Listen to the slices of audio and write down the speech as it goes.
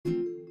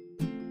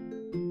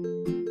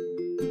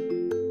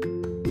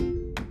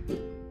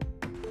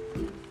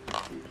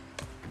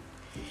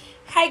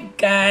Hi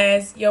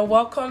guys, you're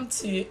welcome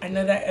to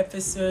another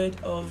episode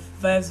of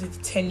Vibes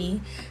with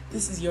Tenny.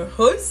 This is your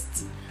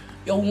host,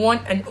 your one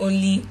and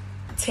only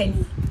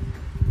Tenny.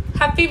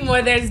 Happy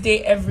Mother's Day,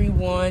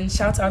 everyone.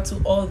 Shout out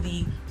to all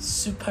the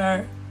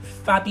super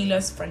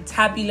fabulous,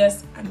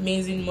 fantabulous,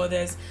 amazing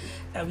mothers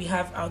that we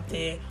have out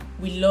there.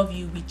 We love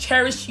you, we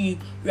cherish you,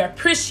 we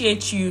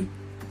appreciate you,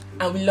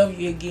 and we love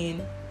you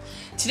again.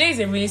 Today is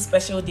a really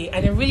special day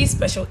and a really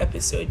special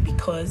episode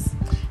because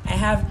I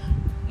have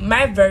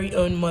my very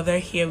own mother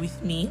here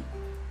with me.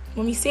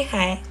 Mommy, say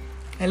hi.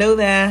 Hello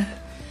there.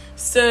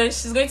 So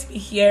she's going to be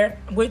here.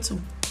 I'm going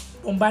to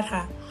bombard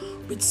her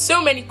with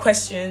so many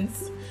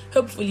questions.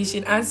 Hopefully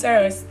she'll answer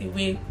us the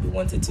way we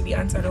want it to be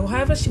answered, or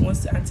however she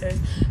wants to answer us.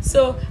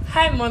 So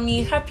hi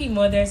Mommy, happy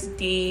Mother's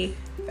Day.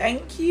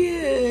 Thank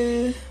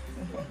you.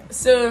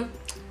 So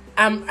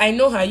I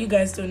know her, you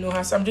guys don't know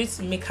her, so I'm going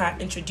to make her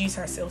introduce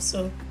herself.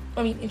 So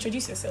Mommy,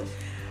 introduce yourself.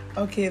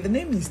 Okay, the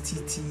name is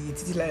Titi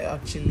Lai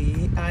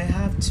actually. I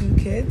have two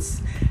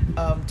kids,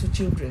 two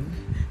children,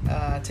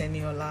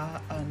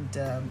 Teniola and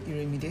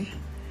Iremide.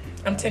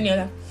 I'm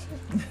Teniola.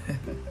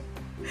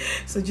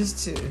 So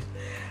just two.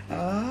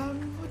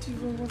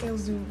 What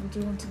else do you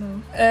want to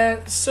know?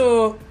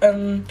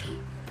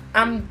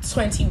 I'm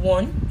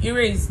 21.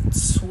 Ira is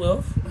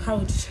 12. How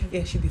old is she?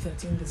 Yeah, she'll be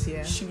 13 this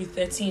year. She'll be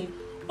 13.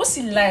 What's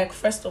it like,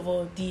 first of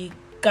all, the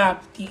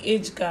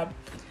age gap?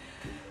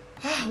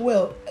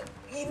 Well,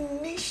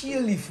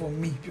 initially for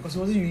me, because it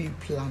wasn't really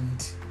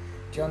planned.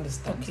 Do you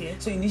understand? Okay.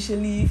 So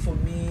initially for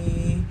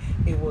me,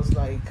 it was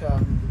like, I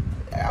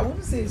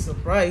wouldn't say a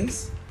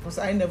surprise, because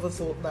I never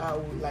thought that I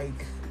would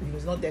it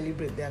was not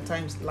deliberate. There are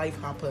times life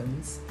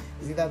happens.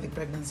 It's either the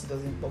pregnancy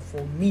doesn't, but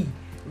for me,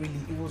 really,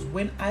 it was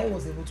when I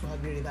was able to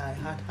agree that I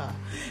had her.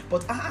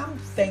 But I am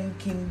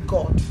thanking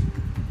God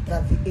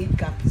that the age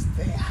gap is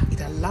there.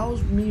 It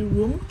allows me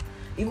room.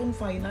 Even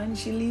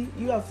financially,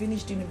 you have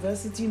finished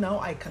university, now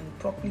I can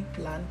properly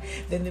plan.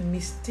 Then the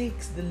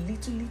mistakes, the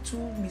little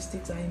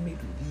mistakes I made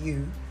with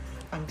you,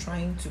 I'm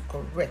trying to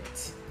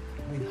correct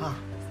with her.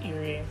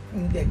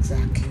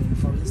 Exactly.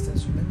 For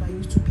instance, remember I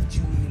used to beat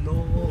you a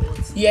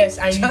lot. Yes,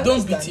 and you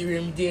don't beat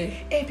Irem there.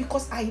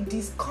 Because I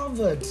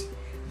discovered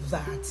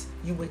that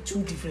you were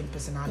two different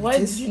personalities. Why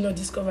did you not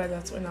discover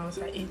that when I was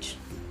her age?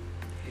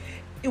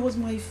 It was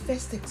my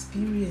first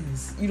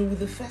experience, with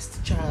the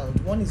first child.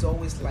 One is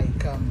always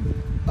like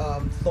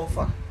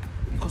tougher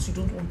because you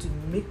don't want to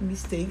make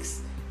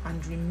mistakes.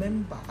 And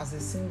remember, as a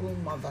single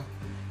mother,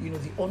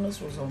 the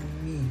onus was on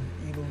me,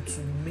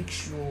 to make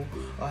sure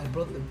I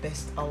brought the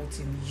best out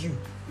in you.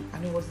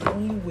 And it was the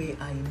only way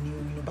I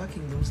knew, back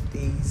in those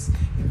days,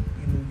 you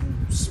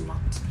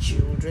smacked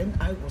children.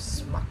 I was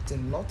smacked a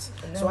lot.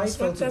 So I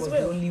felt it was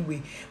the only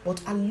way.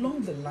 But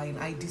along the line,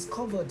 I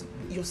discovered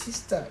your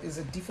sister is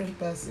a different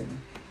person.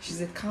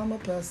 She's a calmer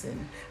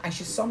person. And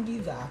she's somebody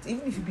that,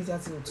 even if you beat her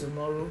till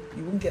tomorrow,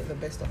 you won't get the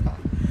best of her.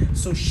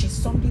 So she's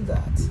somebody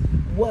that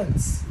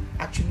words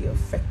actually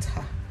affect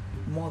her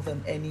more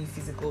than any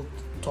physical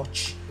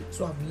touch.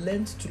 So I've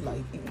learned to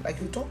like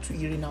you talk to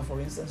Irina, for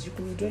instance, you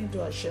could withdraw into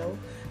her shell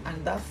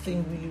and that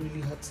thing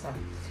really hurts her.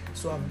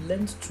 So I've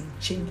learned to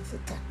change the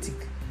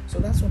tactic. So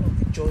that's one of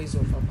the joys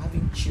of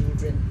having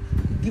children.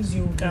 It gives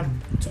you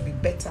room to be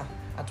better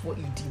at what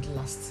you did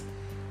last.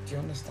 Do you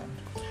understand?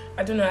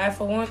 I don't know.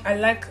 I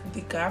like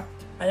the gap.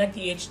 I like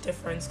the age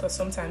difference because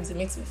sometimes it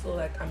makes me feel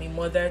like I'm a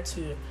mother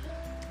to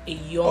a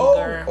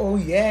younger a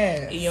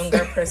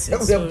younger person.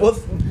 We're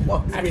both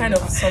I kind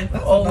of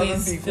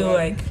always feel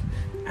like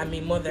I'm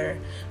a mother.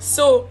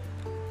 So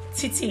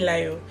Titi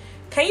Layo,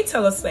 can you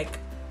tell us like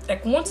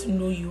want to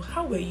know you,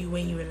 how were you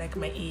when you were like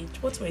my age?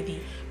 What were the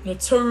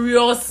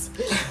notorious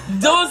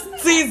those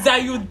things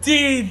that you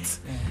did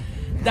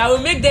that will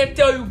make them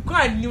tell you go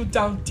and kneel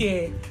down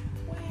there?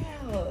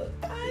 Well,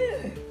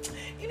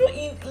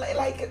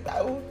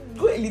 I will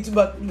go a little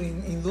bit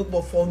in those,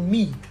 but for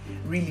me,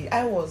 really,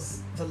 I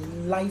was the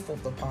life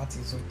of the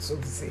party, so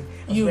to say.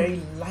 I was very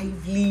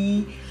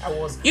lively.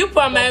 You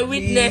put my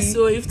witness,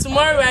 so if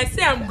tomorrow I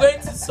say I'm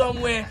going to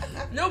somewhere,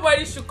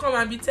 nobody should come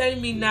and be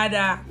telling me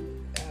nada.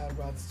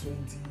 About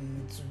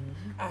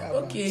 22.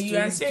 Okay, you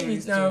are saying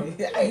it now.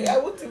 I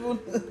won't even,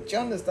 do you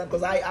understand?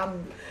 Because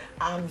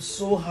I'm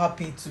so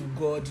happy to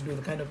God,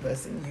 the kind of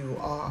person you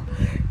are.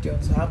 Do you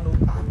understand? I have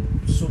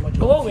so much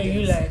confidence. What were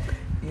you like?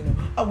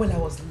 I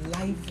was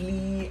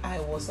lively. I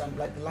was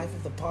like the life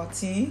of the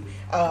party.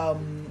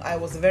 I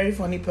was a very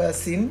funny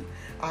person.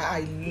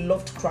 I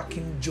loved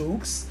cracking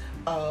jokes.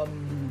 I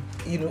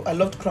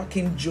loved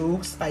cracking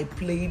jokes. I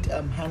played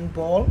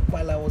handball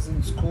while I was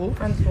in school.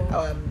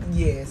 Handball?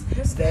 Yes.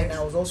 Then nice.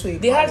 I was also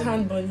They had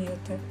handball in your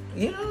time?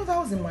 That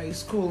was in my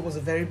school. It was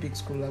a very big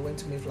school. I went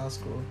to Mayflower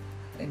School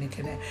in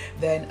Ikene.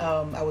 Then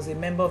I was a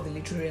member of the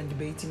literary and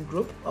debating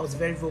group. I was a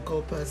very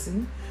vocal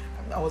person.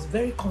 I was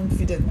very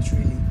confident,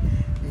 really.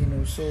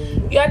 So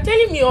you are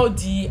telling me all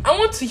I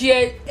want to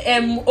hear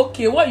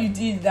what you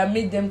did that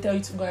made them tell you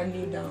to go and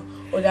kneel down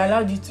or that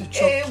allowed you to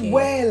chop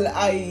well,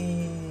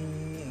 I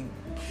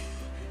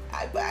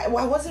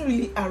wasn't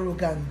really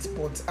arrogant,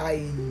 but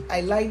I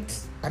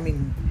liked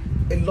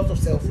a lot of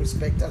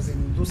self-respect, as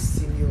in those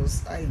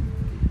seniors. I,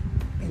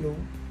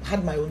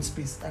 had my own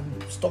space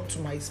and stuck to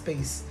my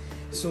space.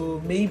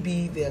 So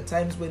maybe there are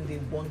times when they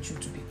want you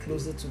to be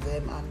closer to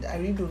them, and I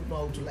really don't know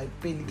how to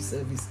pay lip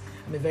service.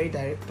 I'm a very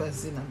direct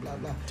person and blah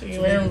blah. So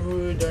you weren't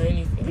rude or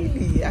anything?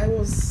 Really, I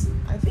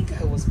think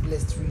I was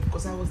blessed really,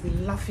 because I was the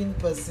laughing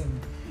person,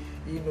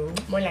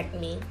 More like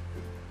me.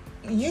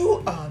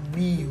 You are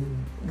me,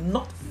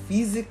 not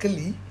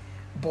physically,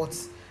 but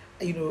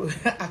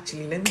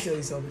actually, let me tell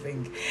you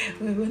something.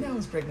 When I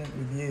was pregnant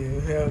with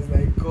you, I was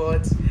like,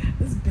 God,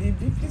 this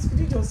baby, please could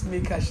you just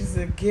make her? She's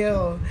a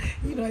girl.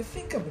 I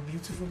think I'm a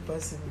beautiful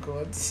person,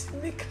 God.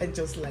 Make her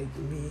just like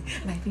me.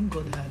 And I think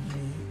God had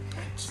me.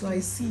 So I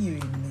see you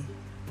in me.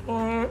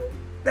 Oh,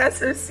 that's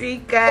so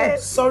sweet, guys.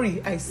 Oh,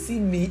 sorry, I see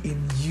me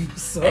in you.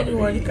 Sorry.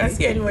 You can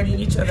see anyone in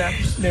each other.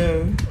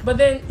 No. But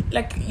then,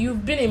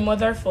 you've been a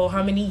mother for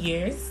how many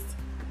years?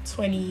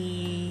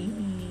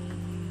 20...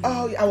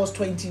 Oh, I was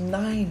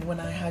 29 when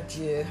I had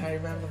you. I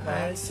remember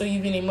that. So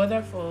you've been a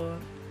mother for...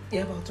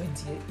 Yeah, about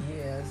 28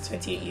 years.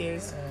 28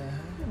 years.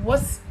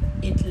 What's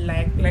it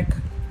like?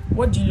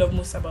 What do you love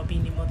most about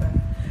being a mother?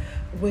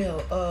 Well,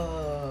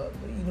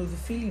 the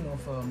feeling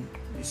of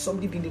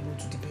somebody being able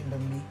to depend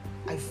on me.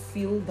 I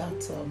feel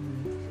that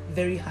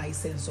very high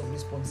sense of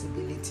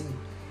responsibility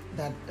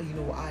that,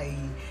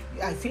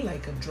 I feel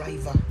like a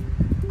driver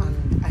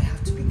and I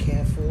have to be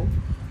careful.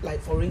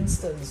 For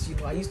instance,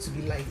 I used to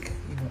be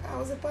I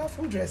was a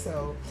powerful dresser.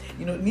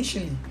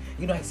 Initially,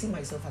 I see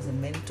myself as a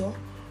mentor.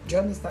 Do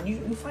you understand?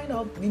 You find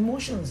out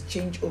emotions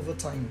change over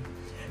time.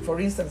 For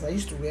instance, I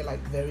used to wear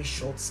very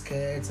short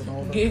skirts and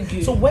all that.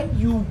 Good. So when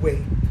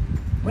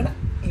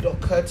it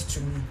occurred to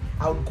me,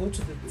 I would go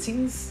to the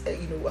teens,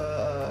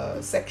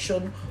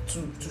 section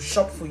to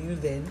shop for you.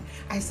 Then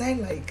I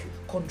started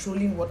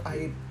controlling what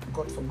I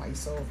got for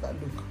myself. That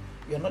look,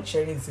 you're not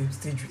sharing the same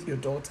stage with your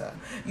daughter.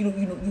 You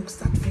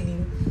start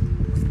feeling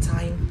with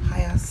time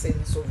higher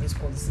sense of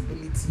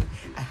responsibility.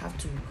 I have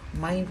to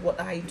mind what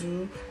I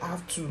do. I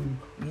have to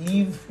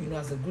live,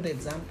 as a good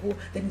example.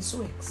 Then it's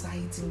so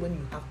exciting when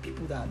you have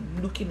people that are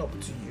looking up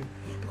to you,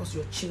 because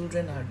your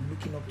children are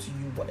looking up to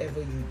you,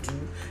 whatever you do.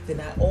 Then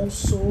I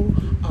also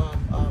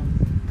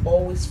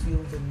always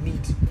feel the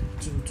need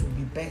to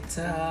be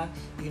better,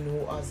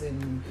 as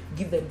in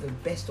give them the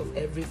best of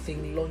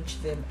everything,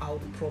 launch them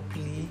out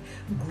properly,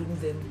 groom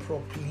them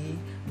properly,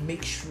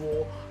 make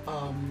sure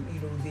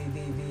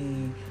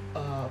they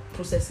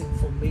process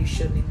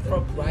information in the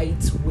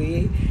right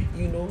way,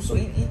 so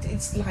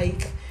it's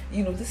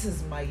this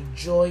is my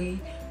joy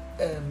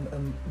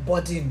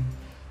burden,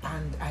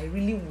 and I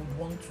really would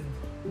want to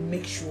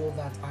make sure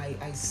that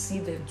I see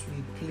them to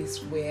a place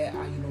where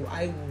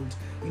I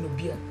would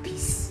be at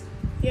peace.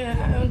 Yeah,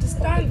 I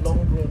understand. In the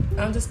long run.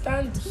 I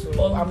understand.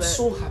 So I'm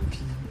so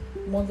happy.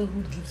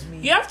 Motherhood gives me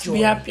You have to joy.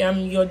 be happy. I'm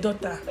your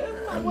daughter.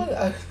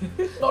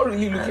 Not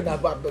really looking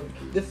at that, but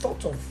the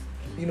thought of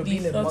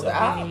being a mother,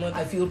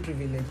 I feel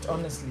privileged,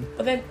 honestly.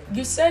 But then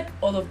you said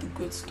all of the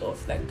good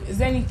stuff. Is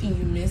there anything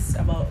you miss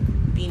about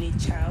being a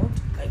child?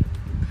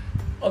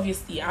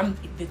 Obviously, I'm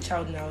the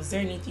child now. Is there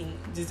anything?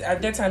 Are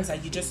there times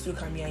that you just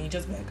look at me and you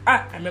just be like,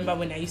 I remember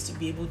when I used to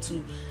be able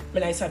to,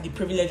 when I used to have the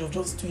privilege of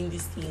just doing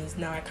these things.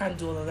 Now I can't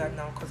do all of that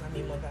now because I'm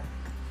a mother.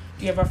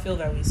 Do you ever feel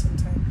that way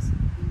sometimes?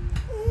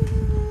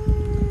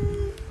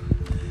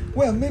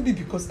 Well, maybe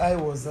because I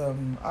was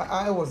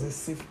a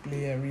safe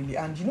player really,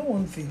 and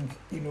one thing,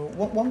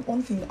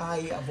 one thing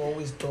I have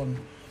always done,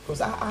 because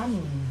I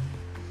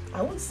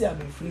won't say I'm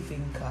a free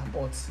thinker,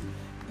 but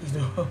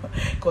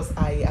because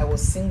I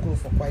was single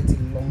for quite a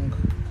long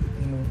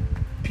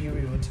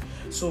period,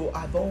 so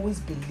I've always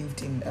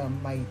believed in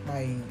my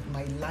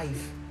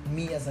life,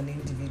 me as an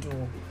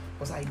individual,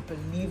 because I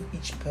believe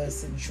each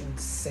person should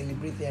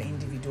celebrate their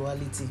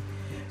individuality.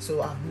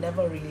 So I've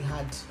never really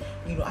had,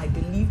 I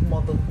believe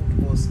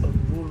motherhood was a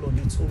role on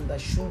its own that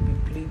should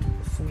be played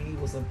fully,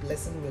 was a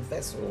blessing with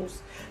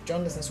vessels. Do you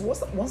understand? So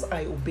once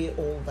I obey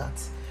all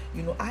that,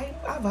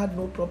 I've had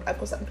no problem,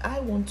 because I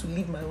want to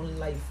live my own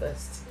life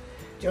first.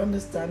 Do you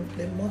understand?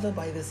 The mother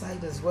by the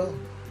side as well,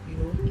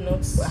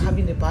 not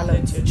having a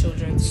balance. Let your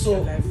children take your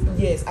life from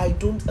you. Yes, I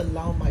don't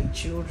allow my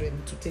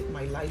children to take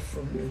my life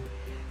from me,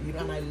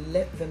 and I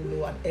let them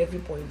know at every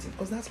point,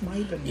 because that's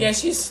my belief. Yeah,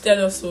 she's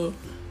tell us so.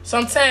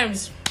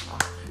 Sometimes,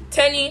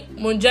 Tenny,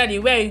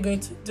 Monjadi, where are you going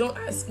to? Don't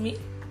ask me.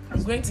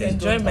 I'm going to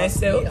enjoy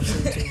myself.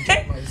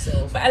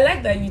 But I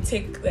like that you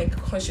take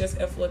conscious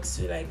efforts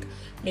to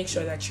make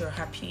sure that you're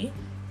happy,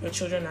 your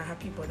children are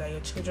happy, but that your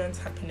children's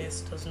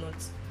happiness does not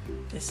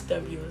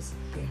disturb yours.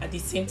 Yeah. At the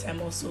same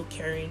time, also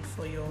caring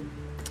for your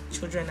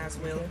children as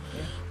well.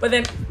 Yeah. But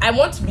then I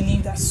want to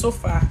believe that so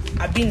far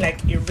I've been a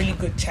really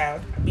good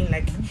child. I've been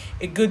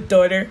a good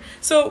daughter.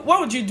 So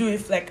what would you do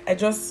if I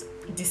just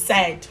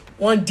decide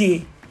one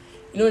day,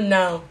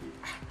 now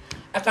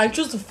I can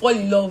choose to fall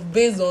in love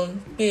based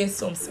on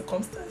some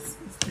circumstances,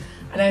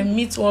 and I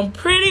meet one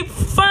pretty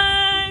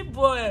fine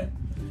boy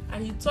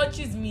and he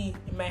touches me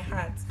in my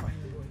heart,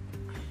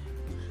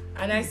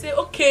 and I say,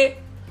 okay,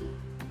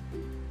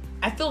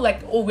 I feel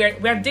like, oh,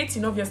 we're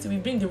dating, obviously,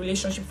 we've been in the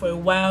relationship for a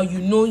while, you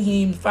know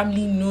him,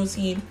 family knows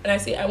him, and I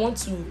say I want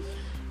to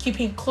keep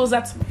him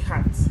closer to my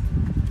heart.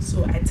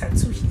 So I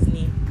tattoo his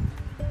name.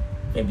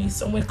 Maybe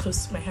somewhere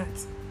close to my heart.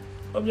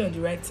 Probably on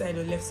the right side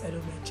or left side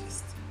of my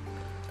chest.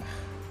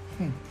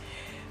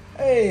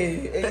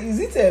 Hey, is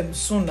it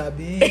soon,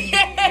 Abi?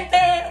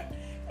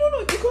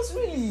 No, because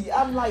really,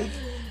 I'm like,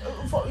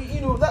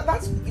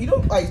 that's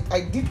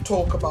I did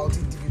talk about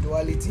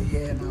individuality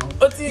here now.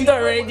 What is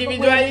your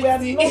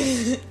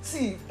individuality?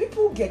 See,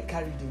 people get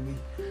carried away.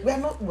 We are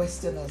not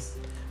Westerners.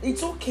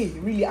 It's okay,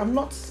 really. I'm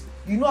not.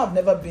 I've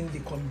never been the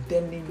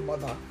condemning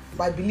mother,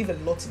 but I believe a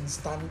lot in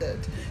standard.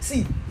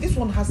 See, this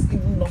one has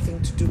even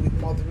nothing to do with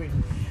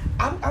mothering.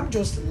 I'm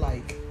just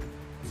like,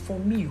 for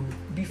me,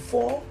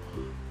 before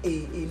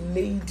a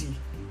lady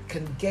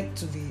can get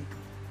to the,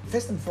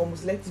 first and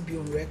foremost, let it be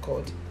on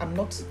record, I'm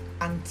not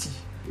anti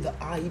the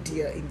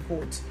idea in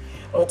quote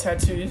or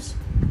tattoos.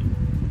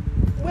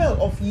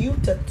 Well, of you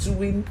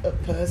tattooing a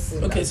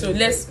person. Okay, so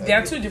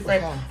there are two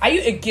different. Are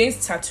you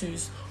against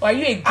tattoos or are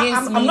you against?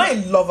 I'm not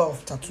a lover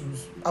of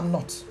tattoos. I'm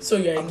not. So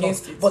you're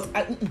against it. But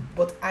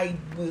I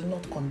will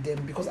not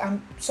condemn, because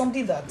I'm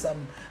somebody that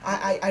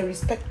I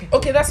respect people.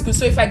 Okay, that's good.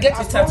 So if I get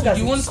a tattoo,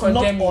 you won't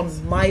condemn it.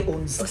 On my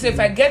own skin. Okay, so if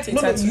I get a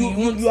tattoo,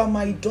 you are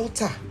my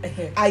daughter.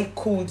 I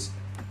could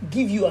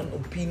give you an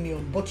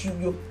opinion, but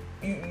you've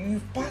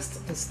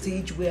passed the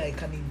stage where I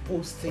can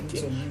impose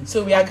things on you.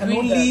 So I can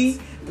only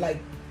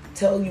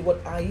tell you what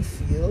I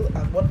feel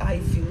and what I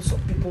feel some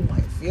people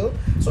might feel.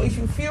 So if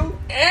you feel,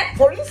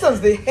 for instance,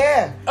 the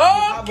hair.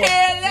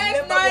 Okay,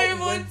 let's not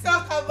even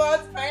talk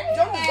about my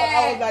hair.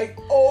 I was like,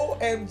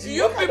 OMG.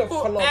 You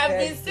people have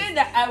been saying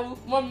that I will,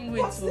 Mom,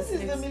 wait. This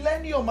is the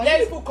millennium, and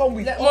people come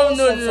with all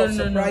sorts of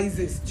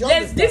surprises.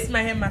 This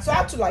my hair matter. So I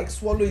had to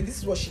swallow it. This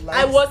is what she likes.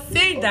 I was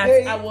saying that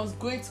I was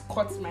going to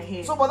cut my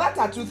hair. So for that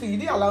tattoo thing, you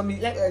didn't allow me.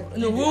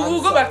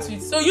 We'll go back to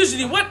it. So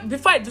usually,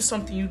 before I do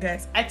something, you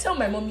guys, I tell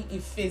my mommy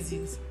in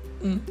phases.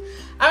 And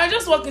I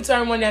just walk into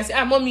her morning and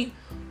say, Mommy,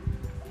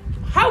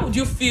 how would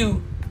you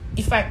feel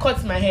if I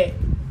cut my hair?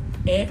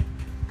 There's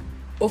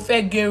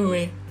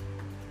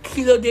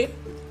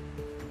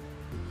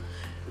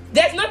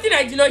nothing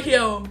I do not hear.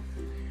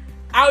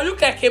 I'll look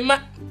like a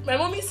man. My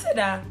mommy said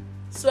that.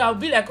 So I'll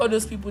be like all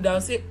those people that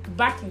will say,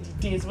 back in the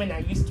days when I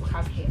used to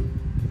have hair.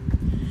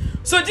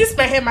 So this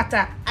my hair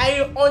matter.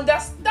 I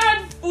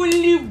understand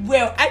fully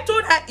well. I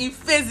told her in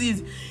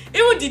phases.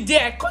 Even the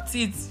day I cut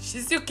it, she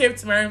still came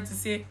to my room to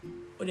say,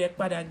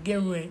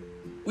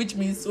 which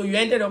means, so you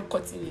ended up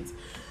cutting it.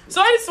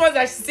 So all these ones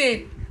that she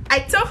said, I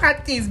tell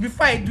her things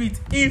before I do it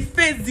in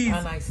phases.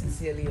 And I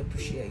sincerely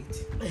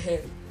appreciate.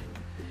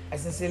 I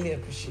sincerely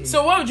appreciate.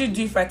 So what would you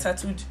do if I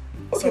tattooed?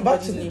 Okay,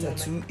 back to the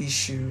tattoo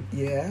issue.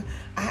 Yeah,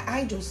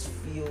 I just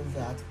feel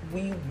that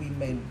we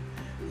women,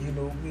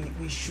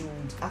 we should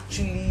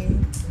actually,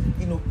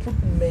 put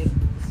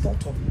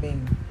thought of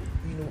men,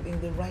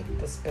 in the right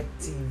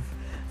perspective.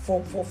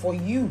 For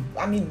you,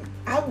 I mean,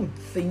 I would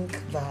think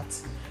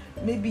that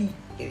maybe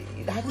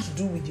it has to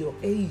do with your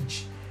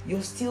age.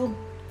 You're still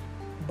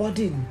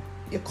budding,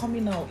 you're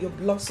coming out, you're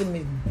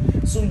blossoming,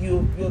 so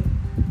you're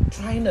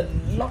trying a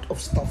lot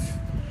of stuff.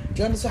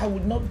 Do you understand? I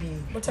would not be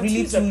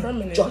really too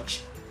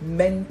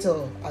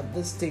judgmental at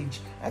this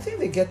stage. I think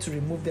they get to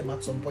remove them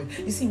at some point.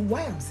 You see,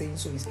 why I'm saying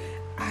so is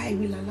I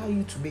will allow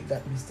you to make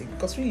that mistake,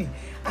 because really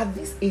at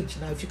this age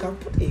now, if you can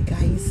put a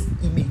guy's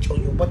image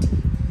on your body,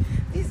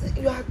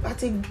 you are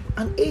at an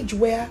age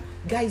where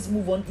guys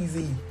move on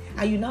easily,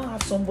 and you now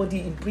have somebody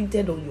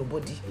imprinted on your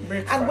body.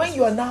 And when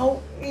you are now,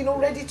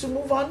 ready to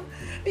move on,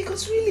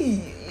 because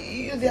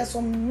really, there are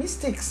some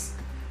mistakes,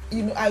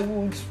 I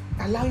would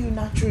allow you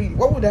naturally.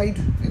 What would I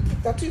do? The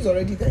tattoo is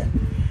already there.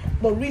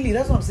 But really,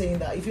 that's what I'm saying,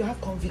 that if you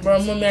have confidence.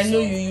 Bro, Mommy, I know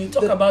you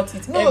talk about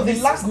it. No, the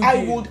last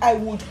I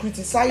would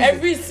criticize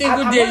every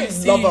single day. I'm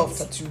not a lover of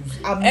tattoos.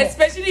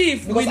 Especially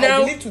if we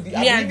now me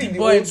and the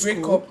boy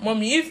break up.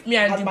 Mommy, if me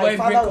and the boy break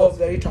up. My father was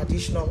very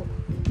traditional.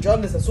 Do you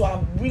understand? So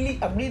I'm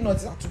really not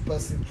a tattoo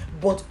person.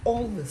 But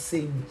all the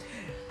same,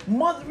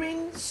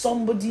 mothering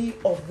somebody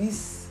of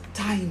this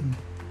time,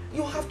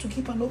 you have to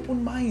keep an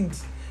open mind.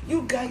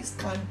 You guys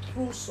can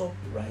throw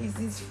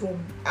surprises from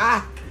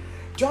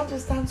do you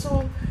understand?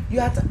 So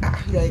you're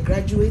a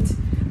graduate.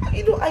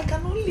 I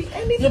can only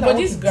anything. No, but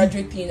this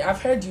graduate thing,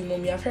 I've heard you,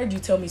 Mommy. I've heard you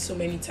tell me so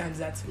many times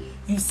that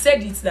you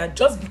said it, that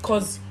just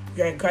because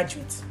you're a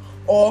graduate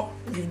or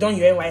you've done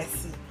your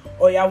NYSC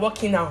or you're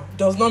working now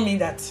does not mean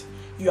that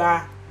you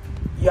are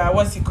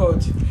what's it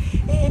called?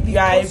 You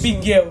are a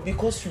big girl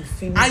because you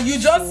finished. And you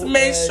just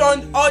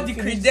mentioned all the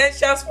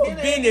credentials for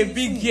being a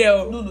big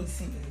girl. No,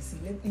 see.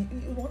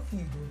 One thing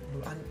you don't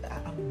know, and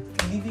I'm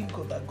believing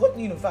God that God,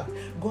 in fact,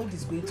 God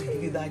is going to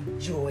give you that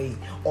joy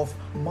of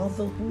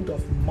motherhood,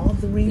 of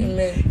mothering.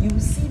 Amen. You will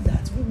see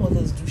that we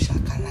mothers do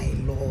shakara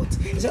a lot.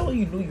 Is that when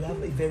you know you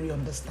have a very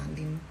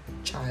understanding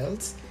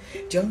child?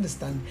 Do you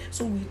understand?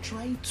 So we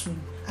try to,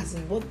 as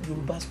in what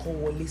Yorubas call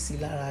Wole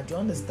Silara. Do you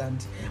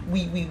understand?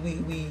 We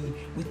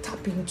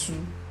tap into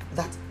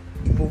that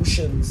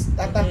emotions,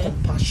 that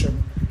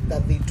compassion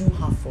that they do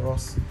have for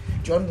us.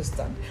 Do you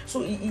understand?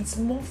 So it's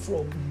more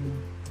from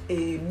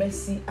a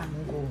messy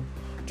angle.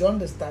 Do you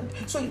understand?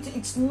 So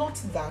it's not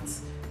that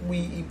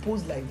we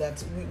impose like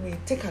that. We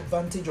take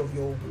advantage of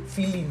your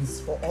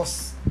feelings for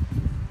us.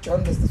 Do you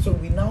understand? So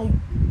we now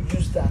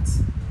use that.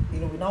 We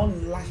now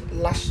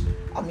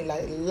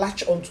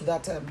latch onto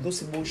that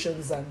those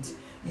emotions and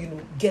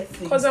get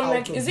things. Because I'm out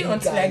like, of is it you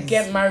until guys. I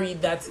get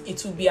married that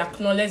it will be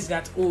acknowledged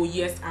that, oh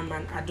yes, I'm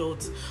an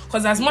adult?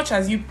 Because as much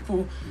as you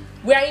people,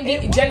 we are in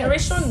the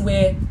generation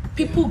where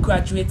people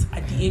graduate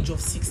at the age of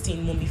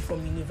 16, mommy,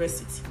 from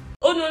university.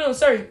 Oh no,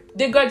 sorry.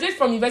 They graduate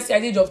from university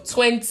at the age of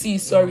 20.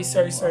 Sorry.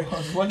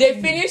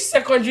 They finish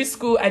secondary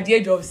school at the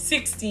age of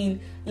 16,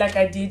 like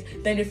I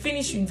did. Then they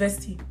finish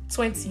university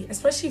 20,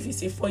 especially if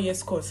it's a 4-year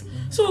course.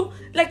 So,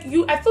 like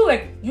I feel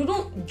like you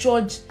don't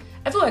judge.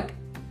 I feel like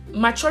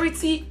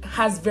maturity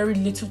has very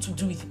little to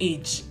do with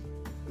age.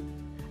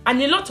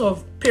 And a lot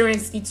of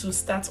parents need to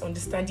start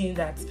understanding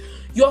that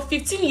your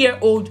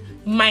 15-year-old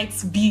might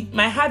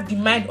have the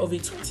mind of a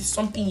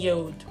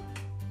 20-something-year-old.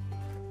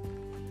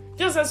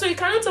 So you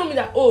cannot tell me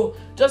that, oh,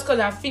 just because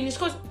I finished,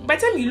 because by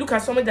the time you look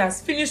at somebody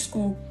that's finished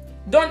school,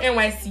 done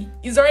NYC,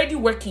 is already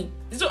working,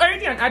 is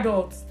already an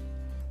adult.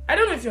 I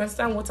don't know if you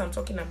understand what I'm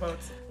talking about.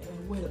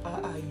 Well,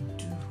 I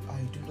do.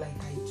 Like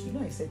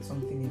I said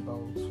something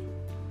about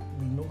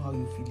we know how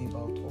you feel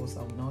about us,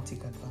 and we now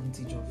take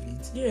advantage of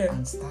it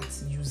and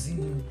start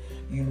using,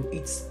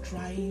 it's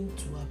trying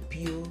to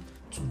appeal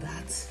to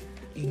that,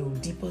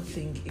 deeper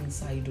thing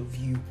inside of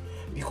you.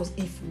 Because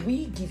if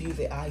we give you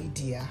the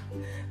idea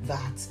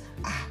that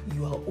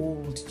you are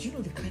old, do you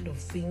know the kind of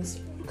things?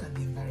 Look at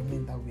the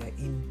environment that we are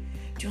in.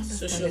 Do you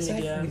understand?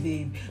 Social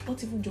media.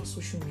 Not even just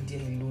social media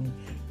alone.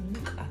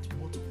 Look at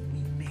what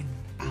women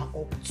are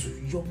up to,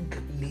 young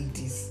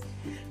ladies.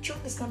 Do you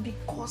understand?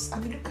 Because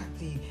look at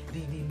the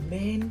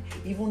men,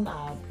 even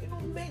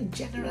men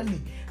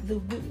generally. The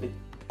women,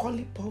 call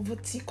it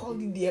poverty, call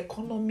it the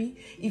economy.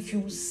 If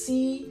you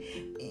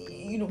see,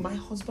 my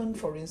husband,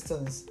 for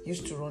instance,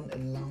 used to run a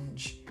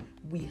lounge.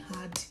 We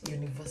had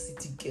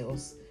university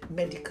girls,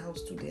 medical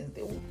students.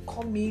 They would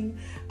come in,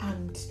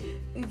 and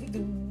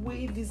the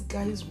way these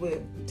guys were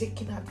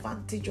taking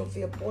advantage of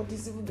their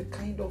bodies, even the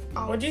kind of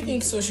outfit. What do you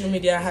think social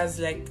media has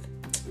makes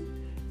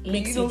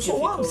it difficult? So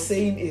what I'm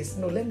saying is,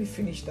 let me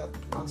finish that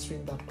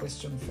answering that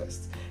question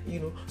first.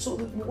 So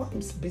what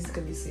I'm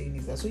basically saying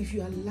is that, so if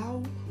you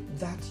allow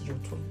that your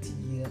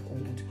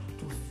 20-year-old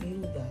to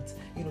feel that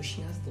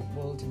she has the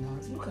world in her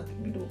hands, look at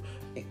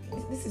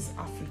this is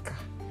Africa.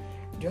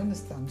 Do you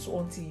understand? So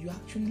until you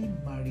actually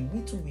marry,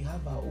 we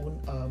have our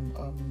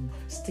own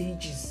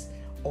stages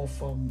of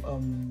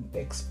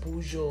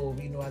exposure,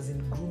 as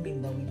in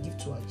grooming that we give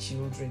to our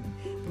children.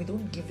 We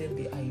don't give them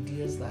the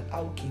ideas that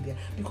okay,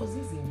 because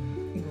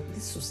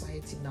this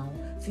society now,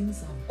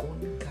 things have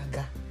gone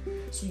gaga.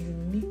 So you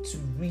need to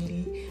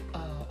really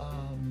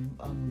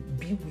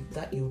be with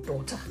that your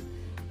daughter.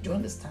 Do you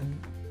understand?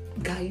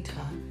 Guide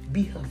her,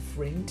 be her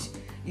friend.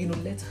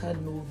 Let her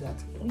know that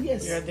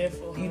yes, you're there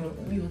for her.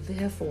 You're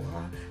there for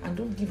her, and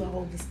don't give her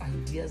all these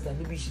ideas that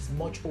maybe she's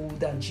much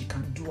older and she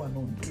can do and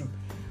undo.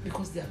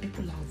 Because there are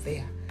people out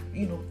there,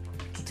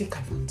 to take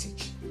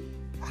advantage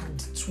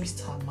and twist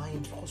her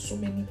mind. Because so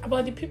many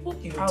about the people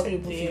out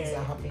terrible there, things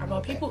are happening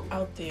about people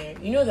out there.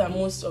 That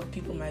most of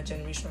people my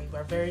generation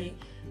were very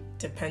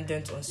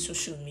dependent on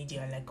social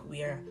media. Like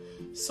we are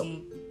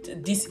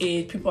this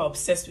age, people are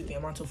obsessed with the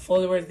amount of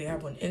followers they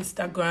have on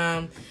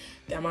Instagram,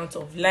 the amount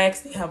of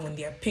likes they have on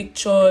their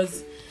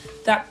pictures,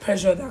 that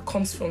pressure that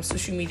comes from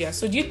social media.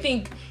 So do you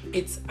think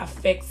it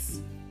affects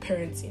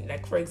parenting?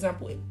 Like, for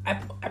example, I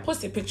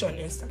post a picture on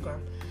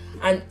Instagram,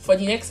 and for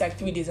the next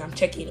 3 days I'm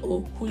checking,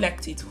 who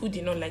liked it, who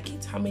did not like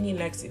it, how many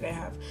likes did I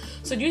have?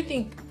 So do you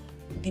think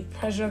the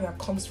pressure that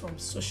comes from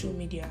social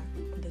media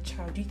on the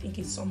child, do you think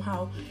it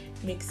somehow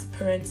makes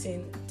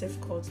parenting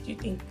difficult? Do you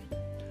think?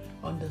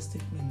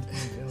 Understatement,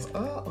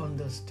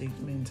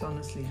 understatement,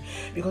 honestly.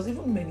 Because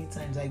even many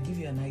times I give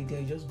you an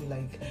idea, you just be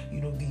like,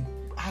 the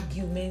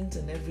argument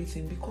and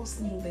everything, because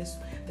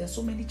there's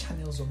so many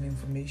channels of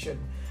information,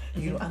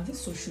 and this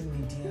social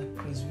media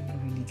craze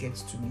really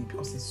gets to me,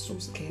 because it's so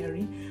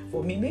scary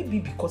for me. Maybe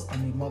because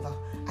I'm a mother,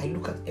 I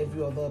look at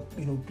every other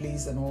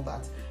place and all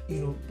that.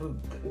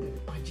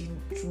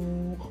 Imagine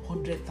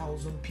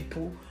 200,000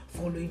 people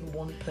following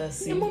one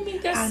person. Yeah, mommy,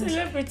 they're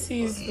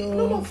celebrities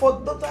though. No,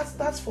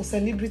 that's for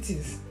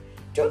celebrities.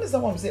 Do you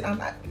understand what I'm saying?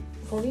 And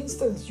for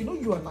instance,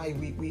 you and I,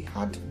 we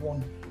had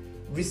one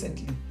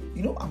recently.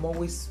 I'm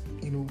always,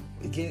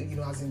 again,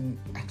 as in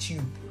at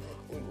you,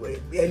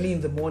 early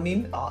in the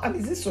morning. And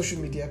is this social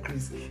media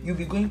craze? You'll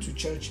be going to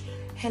church.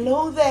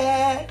 Hello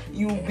there.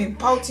 You'll be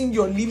pouting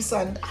your lips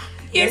and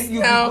yes,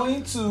 you'll be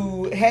going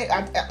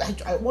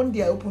to. One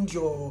day I opened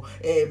your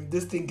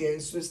this thing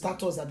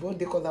status, and what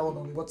they call that one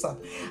on WhatsApp.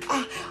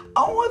 I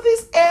want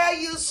this hair.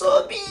 You're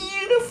so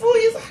beautiful.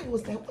 Yes, I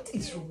was like, what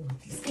is wrong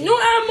with this? No,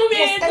 mommy,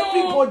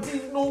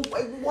 everybody know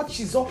what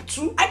she's up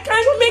to. I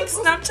can't make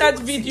Snapchat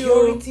video.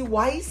 Security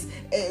wise,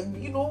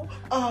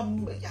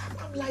 I'm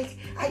like,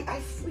 I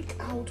freak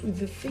out with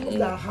the things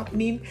that are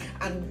happening,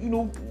 and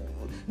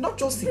not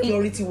just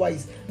security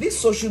wise. This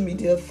social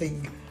media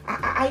thing,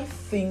 I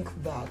think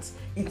that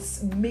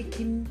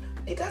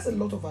it has a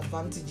lot of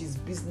advantages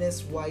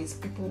business wise.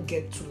 People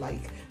get to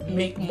like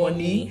make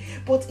money,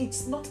 but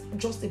it's not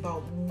just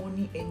about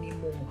money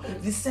anymore.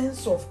 The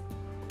sense of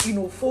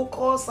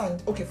focus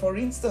and for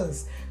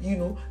instance,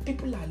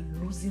 people are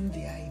losing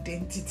their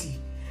identity.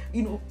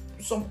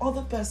 Some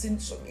other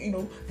persons,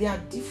 there are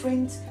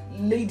different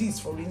ladies,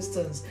 for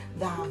instance,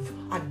 that have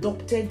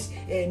adopted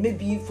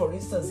maybe, for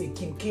instance, a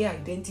Kim K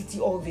identity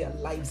all their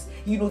lives.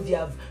 They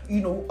have,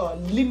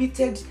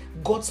 limited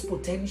God's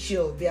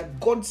potential, their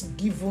God's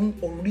given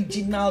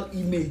original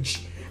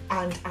image,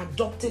 and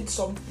adopted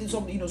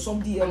somebody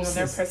else's.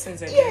 Another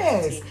person's identity.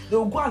 Yes,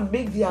 they'll go and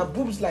make their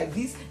boobs like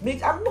this.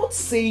 I'm not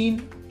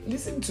saying,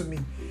 listen to me,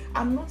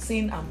 I'm not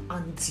saying I'm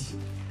anti.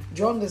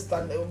 Do you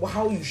understand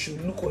how you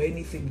should look or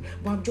anything?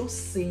 But I'm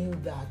just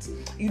saying that,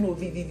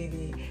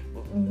 the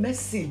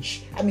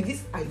message,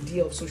 this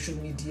idea of social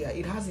media,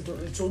 it has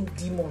its own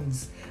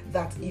demons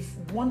that if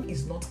one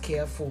is not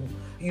careful,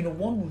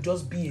 one will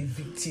just be a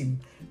victim.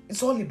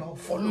 It's all about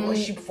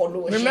followership.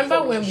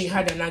 Remember when we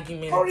had an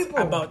argument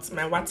about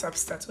my WhatsApp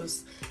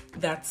status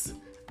that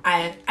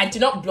I did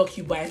not block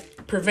you, but I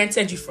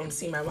prevented you from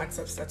seeing my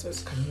WhatsApp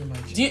status. Can you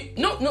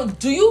imagine?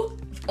 Do you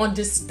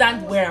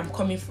understand where I'm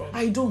coming from?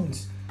 I don't.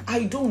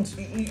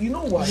 You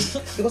know why?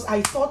 Because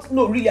I thought,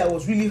 I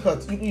was really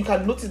hurt. You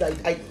can notice that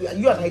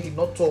you and I did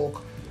not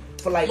talk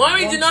for like.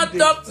 Mommy did not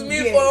talk to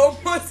me for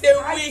almost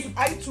a week.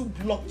 I too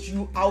blocked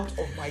you out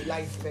of my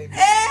life then.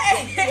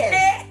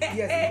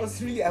 Yes,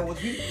 because really I was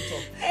really put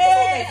off.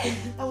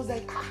 I was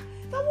like,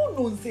 that one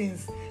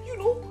nonsense.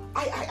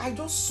 I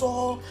just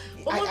saw.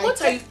 I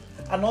took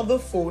another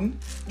phone.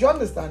 Do you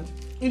understand?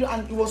 And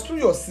it was through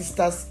your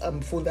sister's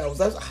phone that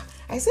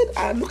I said,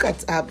 look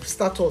at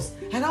status.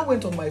 And I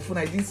went on my phone,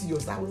 I didn't see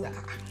yours. I was like,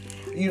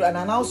 and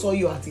I now saw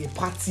you at a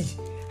party.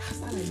 I was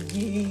like,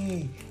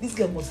 yay, this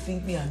girl must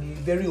think me I'm a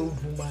very old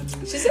woman.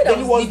 She said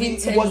it was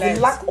the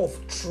lack of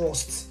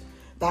trust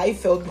that I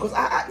felt, because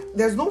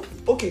there's no,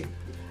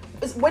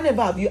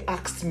 whenever have you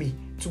asked me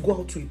to go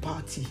out to a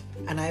party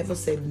and I ever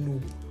said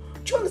no?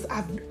 Do you understand?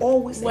 I've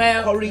always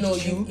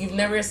encouraged you. You've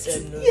never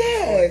said no.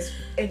 Yes.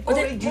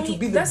 Encourage you to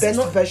be the best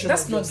version of yourself.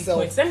 That's not the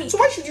point. So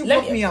why should you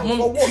block me out?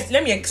 For what?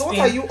 Let me explain. So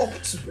what are you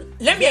up to?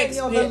 Let me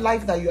explain. Any other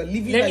life that you are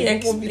living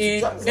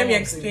Let me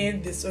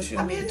explain the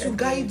social media. I'm here to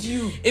guide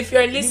you. If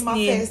you're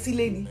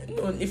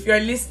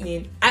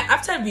listening,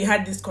 after we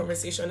had this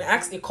conversation, I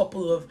asked a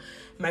couple of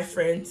my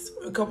friends,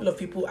 a couple of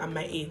people at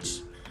my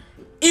age,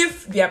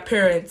 if their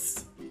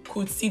parents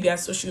could see their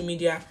social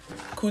media,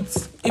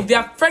 if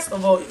their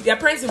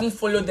parents even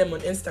follow them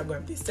on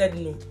Instagram. They said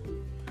no.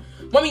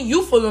 Mommy,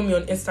 you follow me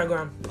on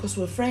Instagram because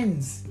we're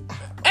friends.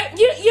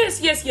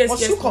 Yes.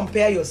 Must you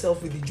compare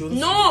yourself with the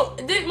Joneses? No,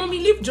 Mommy,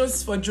 leave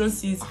Jones for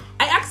Joneses.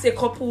 I asked a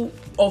couple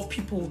of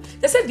people.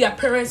 They said their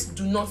parents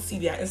do not see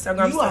their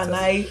Instagram. You status. And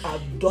I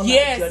have done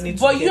that journey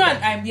but together. You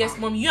and I, yes,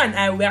 Mommy, you and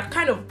I,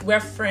 we're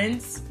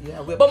friends.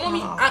 Yeah, we're but pals.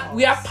 Mommy,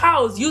 we are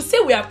pals. You say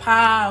we are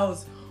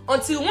pals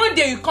until one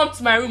day you come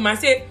to my room and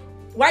say,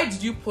 why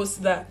did you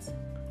post that?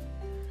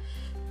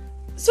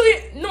 So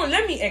no,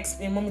 let me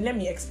explain, Mommy. Let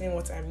me explain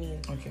what I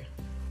mean. Okay.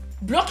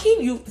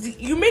 Blocking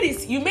you made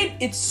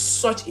it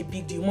such a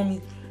big deal,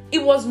 Mommy.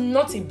 It was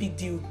not a big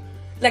deal.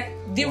 Like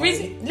the Why?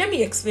 reason, let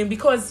me explain,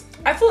 because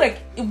I feel like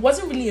it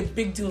wasn't really a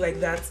big deal like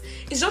that.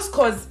 It's just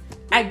because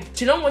I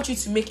do not want you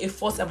to make a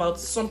fuss about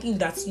something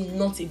that's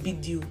not a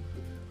big deal.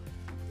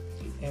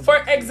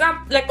 For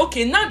example, like,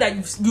 okay, now that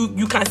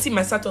you can see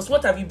my status,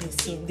 what have you been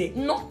seeing there?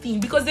 Nothing,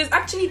 because there's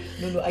actually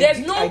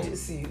there's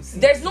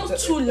no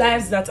two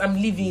lives that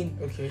I'm living.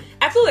 Okay.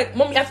 I feel like,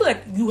 Mommy,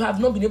 you have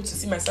not been able to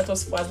see my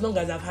status for as long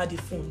as I've had a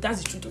phone.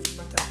 That's the truth of the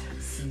matter.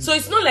 So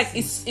it's not like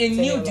it's a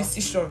new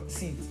decision.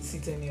 See,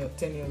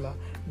 Teniola,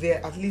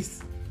 there, at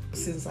least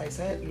since I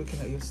started looking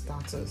at your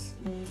status,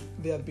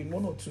 there have been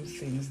one or two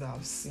things that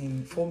I've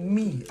seen. For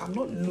me, I'm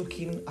not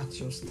looking at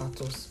your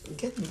status.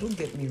 Don't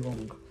get me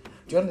wrong.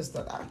 Do you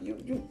understand?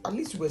 You at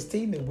least you were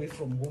staying away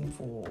from home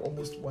for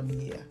almost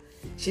 1 year.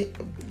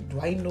 Do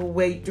I know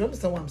where? Do you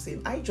understand what I'm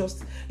saying? I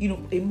just,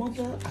 a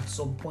mother at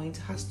some point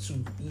has to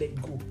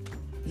let go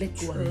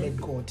and let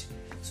God.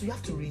 So you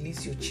have to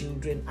release your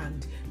children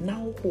and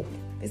now hope.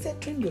 They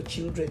said train your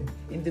children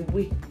in the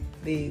way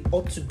they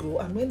ought to go,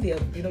 and when they are,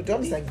 do you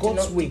understand,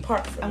 God's way.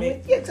 Depart from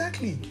it. Yeah,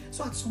 exactly.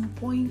 So at some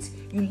point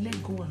you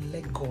let go and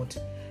let God.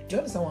 Do you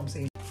understand what I'm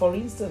saying? For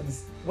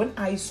instance, when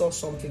I saw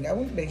something, I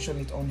won't mention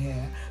it on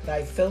here, that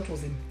I felt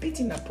was a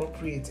bit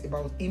inappropriate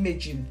about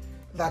imaging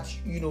that,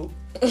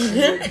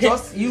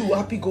 just you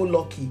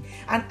happy-go-lucky.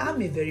 And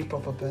I'm a very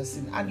proper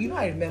person. And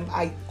I remember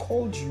I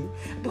called you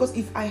because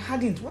if I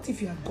hadn't, what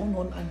if you had gone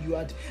on and you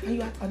had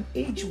an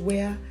age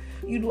where,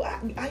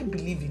 I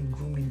believe in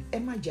grooming.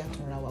 Emma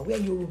Jatonrawa, where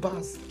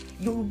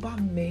Yoruba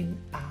men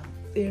are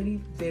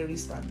very, very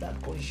standard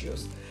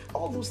conscious.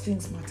 All those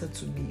things matter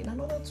to me. In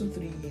another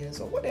 2-3 years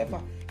or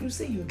whatever, you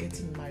say you're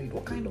getting married.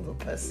 What kind of a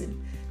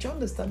person? Do you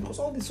understand? Because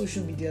all the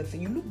social media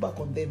thing, you look back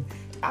on them.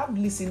 I've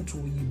listened to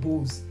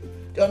Oyibos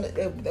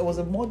There was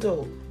a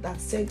model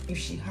that said if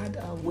she had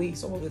her way,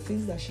 some of the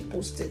things that she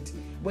posted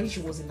when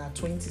she was in her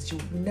 20s, she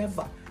would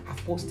never have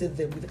posted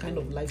them with the kind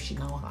of life she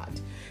now had.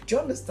 Do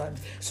you understand?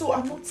 So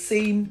I'm not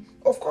saying,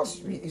 of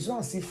course, it's not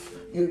as if,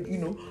 you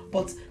know,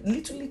 but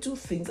little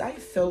things I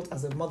felt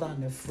as a mother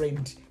and a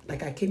friend.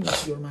 Like I came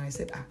into your mind, I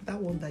said, that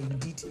one that you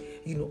did,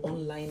 you know,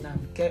 online,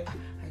 and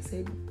I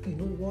said, you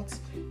know what,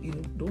 you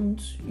know,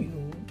 don't, you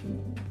know,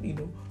 be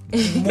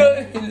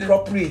more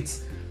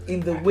appropriate in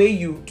the way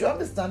you. Do you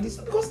understand this?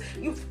 Because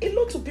a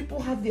lot of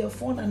people have their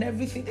phone and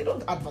everything. They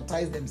don't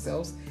advertise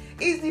themselves.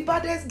 It's the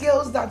baddest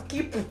girls that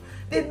keep.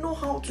 They know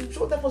how to.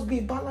 So there must be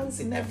a balance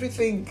in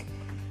everything.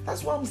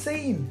 That's what I'm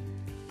saying.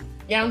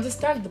 Yeah, I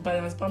understand the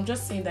balance, but I'm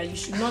just saying that you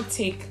should not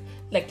take.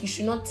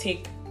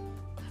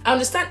 I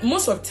understand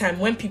most of the time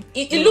when people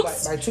it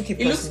looks. I took it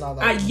personal.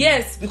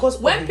 Yes, because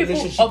when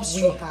people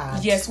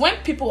obstruct. Yes, when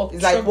people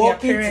obstruct, it's like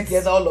walking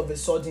together all of a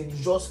sudden. You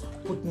just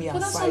put me aside. But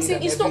that's what I'm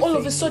saying. It's not all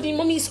of a sudden,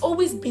 mommy. It's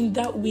always been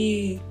that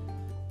way.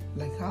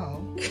 Like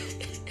how?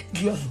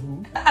 You are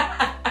who?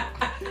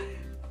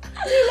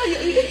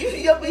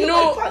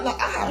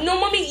 No,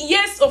 mommy.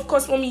 Yes, of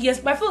course, mommy. Yes,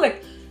 but I feel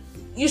like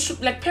you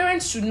should, like,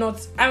 parents should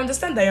not. I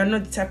understand that you're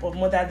not the type of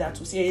mother that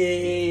will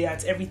say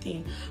at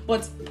everything,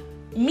 but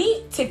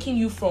me taking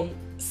you from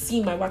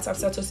seeing my WhatsApp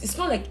status, it's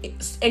not like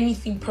it's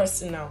anything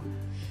personal.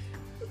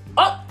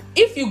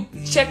 If you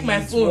check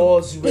my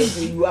phone,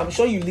 I'm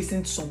sure you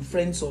listen to some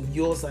friends of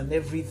yours and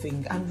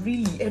everything, and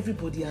really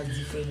everybody has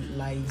different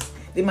lives.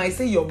 They might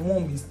say your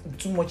mom is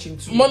too much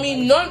into.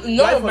 Mommy, none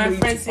of my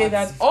friends say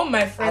that. All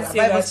my friends say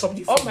that.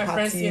 All my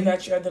friends say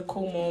that you're the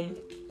cool mom.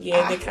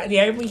 Yeah, they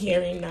are even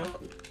hearing now.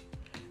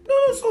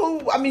 No,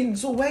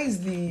 so where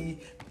is the?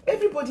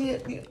 Everybody,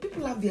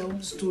 people have their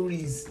own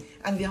stories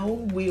and their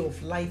own way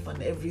of life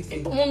and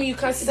everything. But mommy, you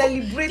can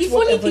celebrate. The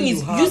funny thing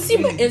is, you see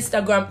my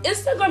Instagram.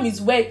 Instagram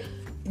is where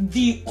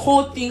the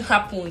whole thing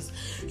happens.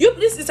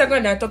 This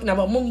Instagram that I'm talking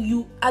about, mommy,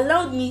 you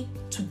allowed me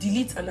to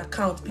delete an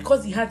account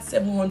because he had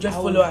 700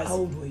 followers. How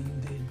old were you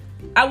then?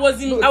 I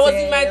was in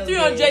my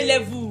 300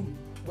 level.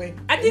 When?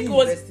 I think it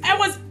was. I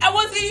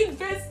was in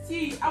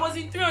university. I was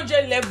in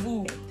 300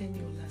 level. Then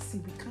you see,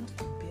 we can't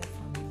compare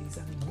families,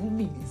 and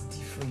grooming is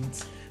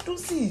different. Don't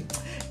see.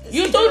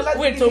 You told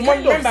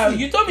remember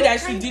you told me that I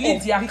should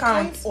delete the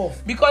account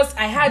because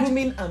I had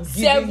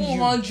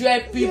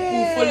 700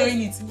 people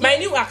following it. My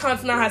new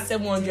account now has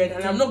 700,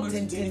 and I'm not going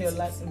to delete it.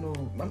 No,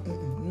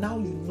 now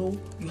you know,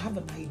 you have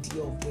an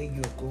idea of where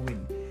you're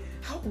going.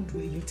 How old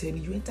were you? Tell me.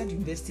 You entered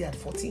university at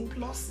 14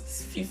 plus?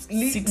 16.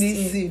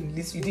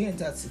 Listen, you didn't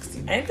enter at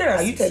 16. I entered at 16.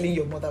 Are you telling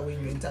your mother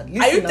when you entered?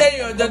 Are you telling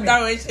your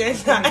daughter when she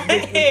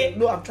entered?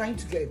 No, I'm trying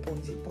to get a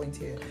point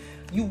here.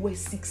 You were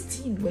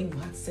 16 when you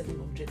had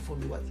 700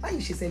 followers. Why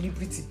is she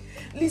celebrity?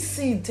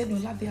 Listen,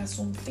 Teniola, there are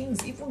some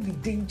things, even the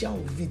danger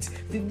of it,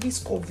 the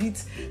risk of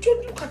it. Do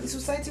you look at the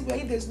society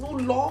where there's no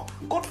law?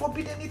 God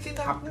forbid anything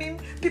happening,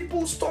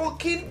 people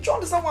stalking. Do you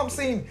understand what I'm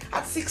saying?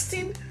 At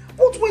 16,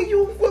 what were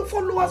you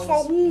followers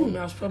for who?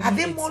 Are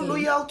they more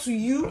loyal to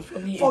you?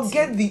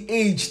 Forget the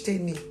age,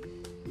 Tenny. Do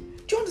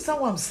you understand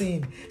what I'm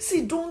saying?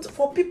 See,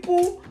 for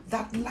people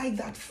that like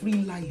that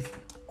free life,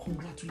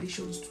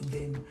 congratulations to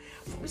them.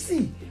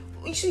 See,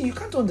 you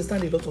can't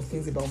understand a lot of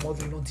things about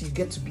mothering until you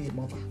get to be a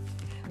mother.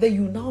 Then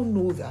you now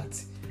know that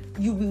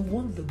you will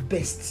want the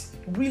best,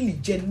 really,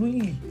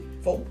 genuinely.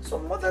 For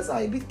some mothers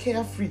are a bit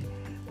carefree,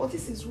 but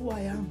this is who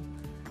I am.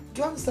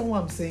 Do you understand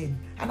what I'm saying?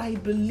 And I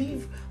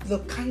believe the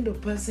kind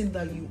of person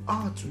that you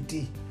are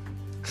today,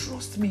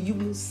 trust me, you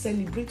will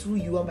celebrate who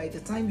you are by the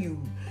time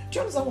you. Do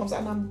you understand what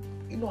I'm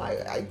saying?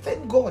 I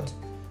thank God.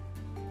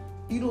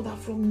 That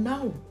from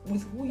now,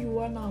 with who you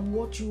are now and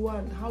what you are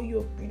and how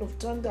you've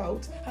turned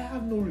out, I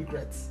have no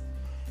regrets.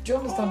 Do you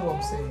understand what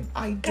I'm saying?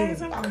 I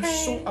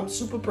do. I'm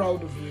super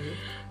proud of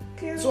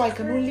you. So I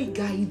can only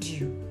guide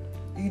you.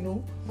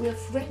 We're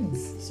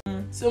friends.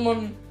 So,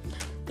 Mom,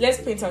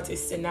 let's paint out a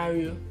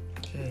scenario.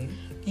 Okay.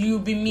 You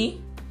be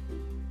me,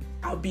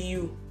 I'll be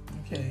you.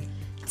 Okay.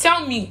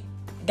 Tell me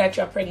that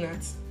you're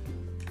pregnant.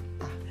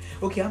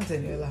 Okay, I'm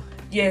Teniola.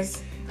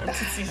 Yes, I'm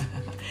Titi.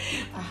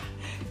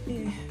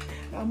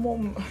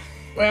 Mom.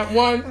 Well,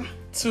 1,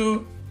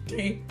 2,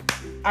 3,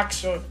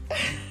 action.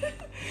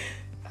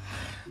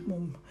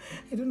 Mom,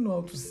 I don't know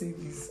how to say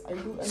this.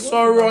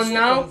 Sorrow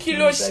now,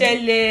 kilo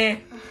shele.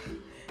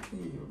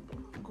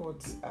 God.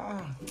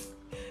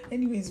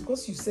 Anyways,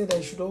 because you said I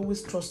should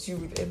always trust you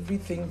with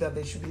everything, that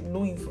there should be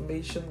no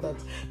information that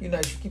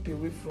I should keep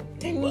away from you.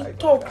 Can we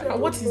talk now?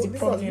 What is the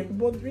problem? Has been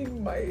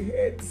bothering my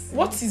head.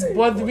 What is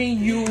bothering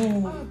you?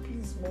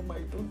 Please, Mom, I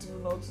don't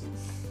even know.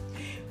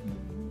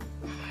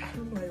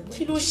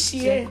 Kilo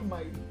share.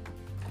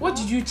 What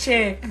did you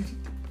check?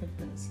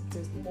 Pregnancy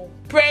test, Mom.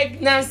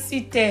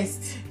 Pregnancy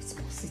test. It's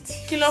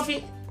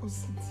positive.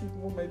 Positive,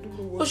 Mom. I don't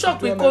know what. Who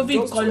shocked with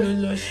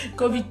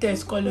COVID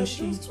test? I'm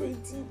just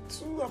 22.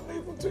 I'm not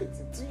even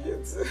 22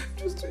 yet. I'm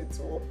just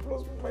 21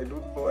 plus. Mom, I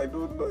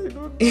don't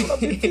know. I've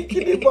been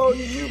thinking about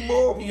you,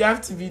 Mom. You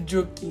have to be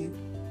joking.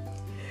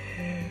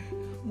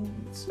 Mom,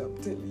 I'm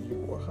telling you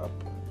what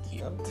happened.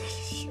 I'm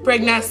telling you.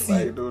 Pregnancy.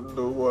 I don't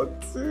know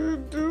what to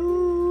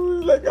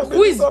do. Like I'm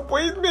Who a is-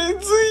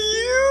 disappointment to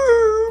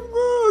you.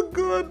 Oh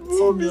God,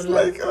 Mom is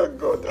like, oh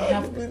God, I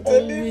have been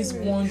telling always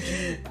me. warned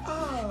you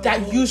Ah,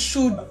 that God. you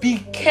should be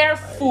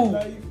careful.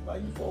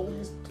 I've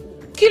always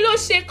told. Kí ló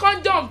ṣe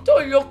condom tó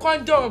lo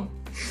condom?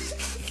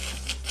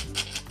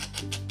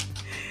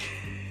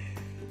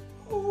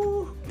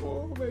 Oh,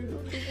 Mom, I don't know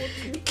what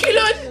to do.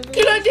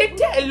 Kí ló dé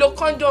tẹ́ lo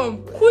condom?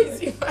 Who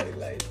is it? My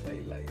life.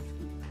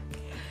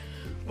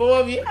 But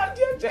mommy, how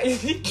do you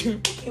actually do?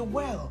 Okay,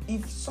 well,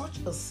 if such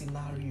a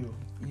scenario,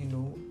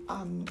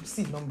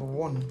 see, number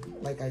one,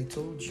 like I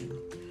told you,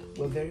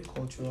 we're very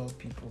cultural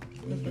people,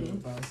 we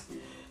Yorubas.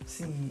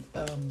 See,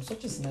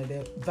 such a scenario,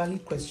 there are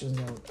valid questions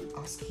I would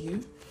ask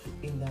you,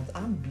 in that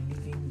I'm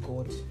believing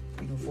God,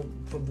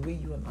 from the way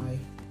you and I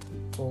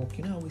talk.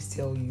 I always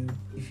tell you,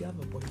 if you have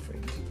a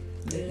boyfriend,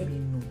 let me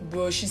know.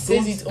 Bro, she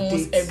says Don't it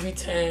almost date. every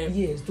time.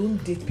 Yes,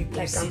 don't date people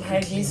Like I'm secretly.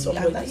 hiding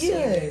somebody. And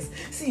yes.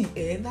 See,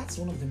 that's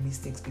one of the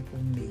mistakes people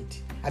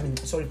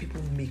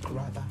people make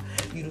rather.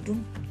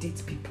 Don't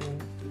date people,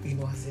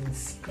 as in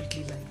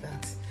secretly like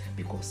that.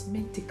 Because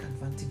men take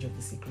advantage of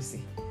the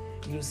secrecy.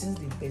 Since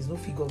there's no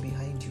figure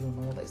behind you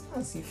and all that, it's not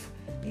as if,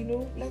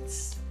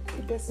 let's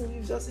the person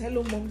is just,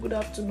 hello mom, good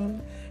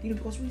afternoon.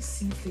 Because we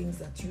see things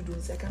that you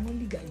don't see. I can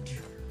only guide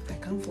you. I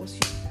can't force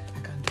you. I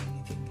can't do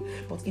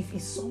anything. But if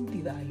it's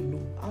somebody that I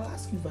know, I'll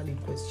ask you valid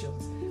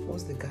questions.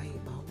 What's the guy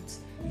about?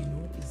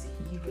 Is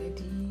he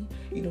ready?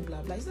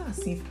 Blah blah. It's not as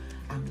if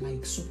I'm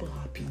like super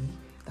happy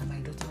that my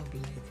daughter will be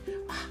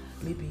like,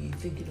 maybe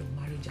thinking of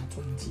marriage at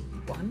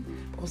 21,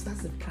 because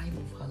that's the prime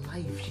of her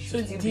life. She should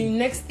So still the be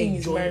next thing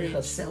is enjoying marriage.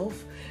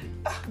 herself.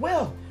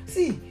 Well,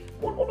 see,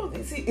 one of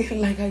the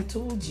like I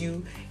told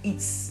you,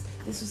 it's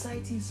the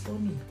society is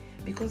funny.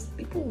 Because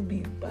people will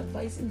be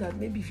advising that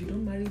maybe if you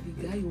don't marry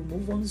the guy, you'll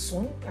move on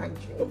soon, and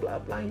blah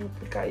blah, you'll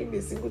be carrying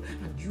a single,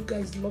 and you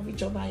guys love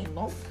each other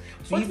enough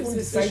to What even is the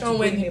decide to situation go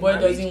when in the a boy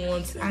marriage. doesn't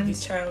want And the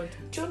child?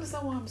 Do you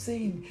understand what I'm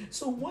saying?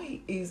 So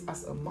why is,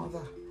 as a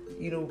mother,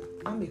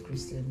 I'm a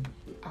Christian,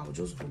 I'll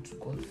just go to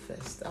God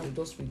first. I'll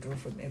just withdraw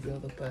from every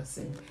other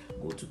person,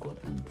 go to God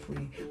and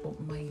pray. But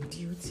my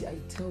duty, I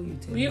tell you,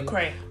 Will you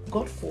cry?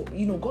 God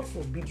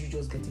forbid you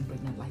just getting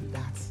pregnant like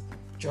that.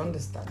 Do you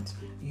understand?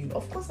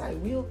 Of course I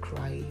will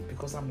cry,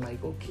 because I'm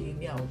like, okay,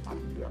 now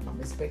I'm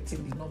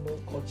expecting the normal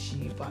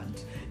courtship,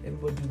 and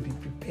everybody will be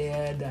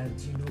prepared,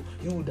 and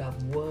you would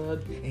have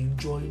worked,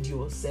 enjoyed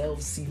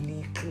yourself,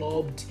 silly,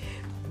 clubbed,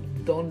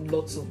 done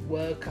lots of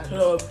work, and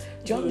Club.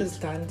 do you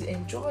understand?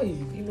 Enjoy,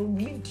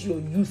 lived your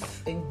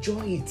youth,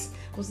 enjoy it,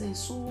 because there's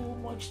so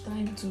much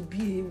time to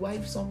be a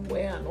wife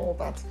somewhere and all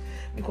that,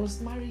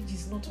 because marriage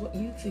is not what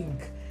you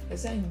think.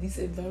 That's why in this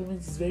environment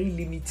it's very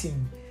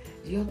limiting.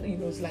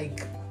 It's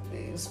like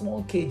a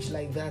small cage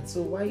like that.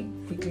 So why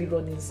quickly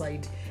run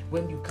inside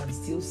when you can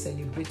still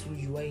celebrate who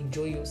you are,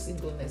 enjoy your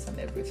singleness and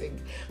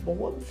everything? But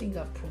one thing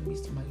I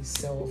promised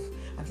myself,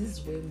 and this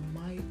is where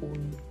my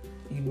own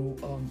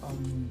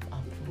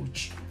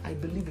approach, I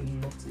believe a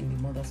lot in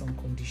the mother's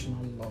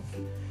unconditional love.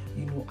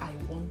 I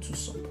want to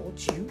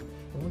support you.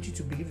 I want you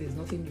to believe there's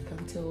nothing you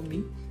can tell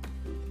me.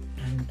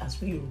 And as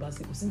we Yorubas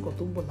say, there's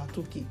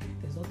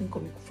nothing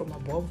coming from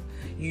above,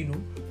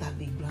 that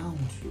the ground,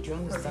 do you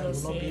understand,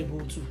 will not be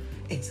able to.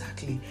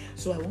 Exactly.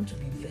 So I want to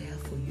be there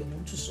for you. I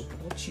want to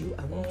support you.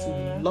 I want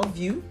to love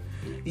you,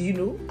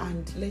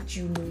 and let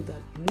you know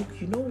that, look,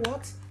 you know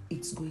what?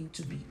 It's going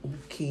to be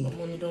okay.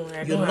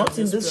 You're not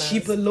in this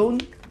ship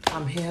alone.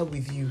 I'm here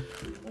with you.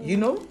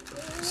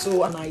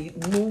 So, and I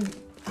know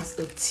as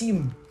a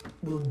team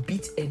we'll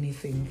beat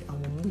anything, and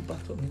we'll move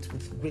back from it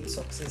with great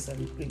success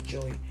and great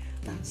joy.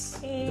 That's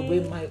the way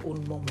my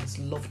own mom has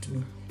loved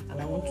me, and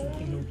I want to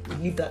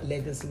leave that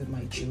legacy with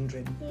my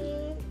children.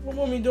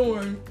 Mommy, don't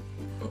worry.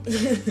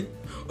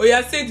 Oh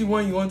yeah, say the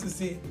one you want to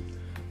say.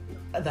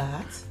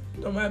 That?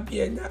 Don't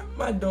be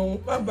that.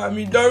 Don't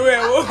worry.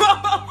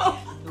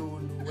 No,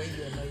 when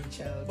you're my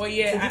child. But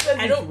yeah,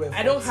 I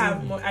don't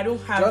have. Do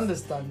you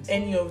understand?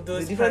 Any of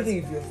those. It's a different thing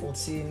if you're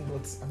 14,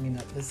 but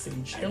at this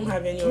age, I don't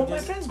have any of those. My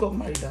friends got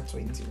married at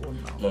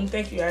 21 now. Mom,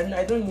 thank you.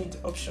 I don't need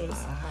options.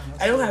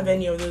 I don't have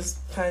any of those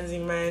plans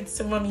in mind.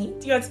 So, mommy,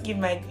 do you want to give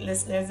my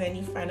listeners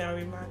any final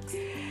remarks?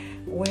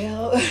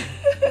 Well,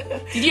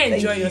 did you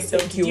enjoy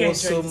yourself? Thank you all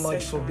so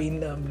much for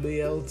being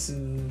loyal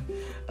to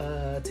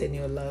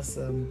Teniola's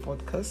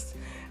podcast.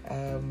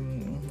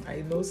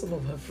 I know some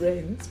of her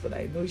friends, but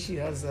I know she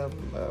has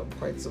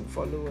quite some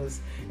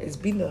followers. It's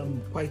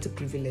been quite a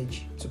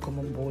privilege to come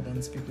on board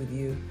and speak with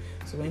you.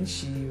 So when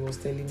she was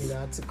telling me that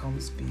I had to come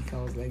speak,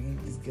 I was like,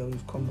 this girl will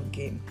come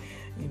again,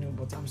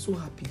 but I'm so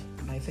happy,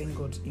 and I thank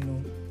God,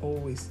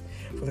 always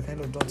for the kind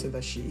of daughter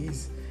that she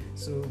is.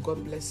 So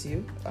God bless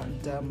you,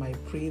 and I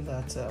pray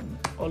that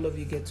all of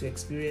you get to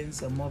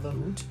experience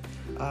motherhood,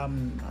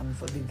 and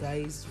for the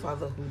guys,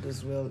 fatherhood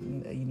as well,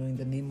 in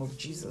the name of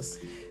Jesus.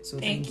 So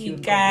thank you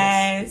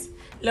guys.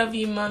 Love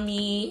you,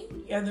 mommy.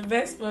 You're the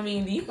best mommy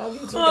in the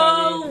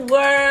whole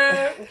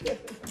world.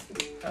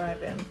 All right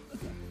then.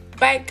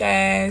 Bye,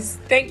 guys.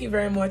 Thank you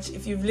very much.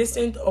 If you've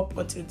listened up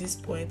until this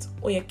point,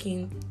 you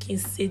can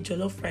say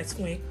jollof rice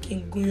for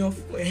king guyon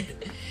for.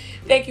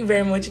 Thank you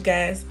very much,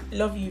 guys.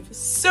 Love you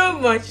so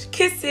much.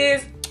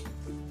 Kisses.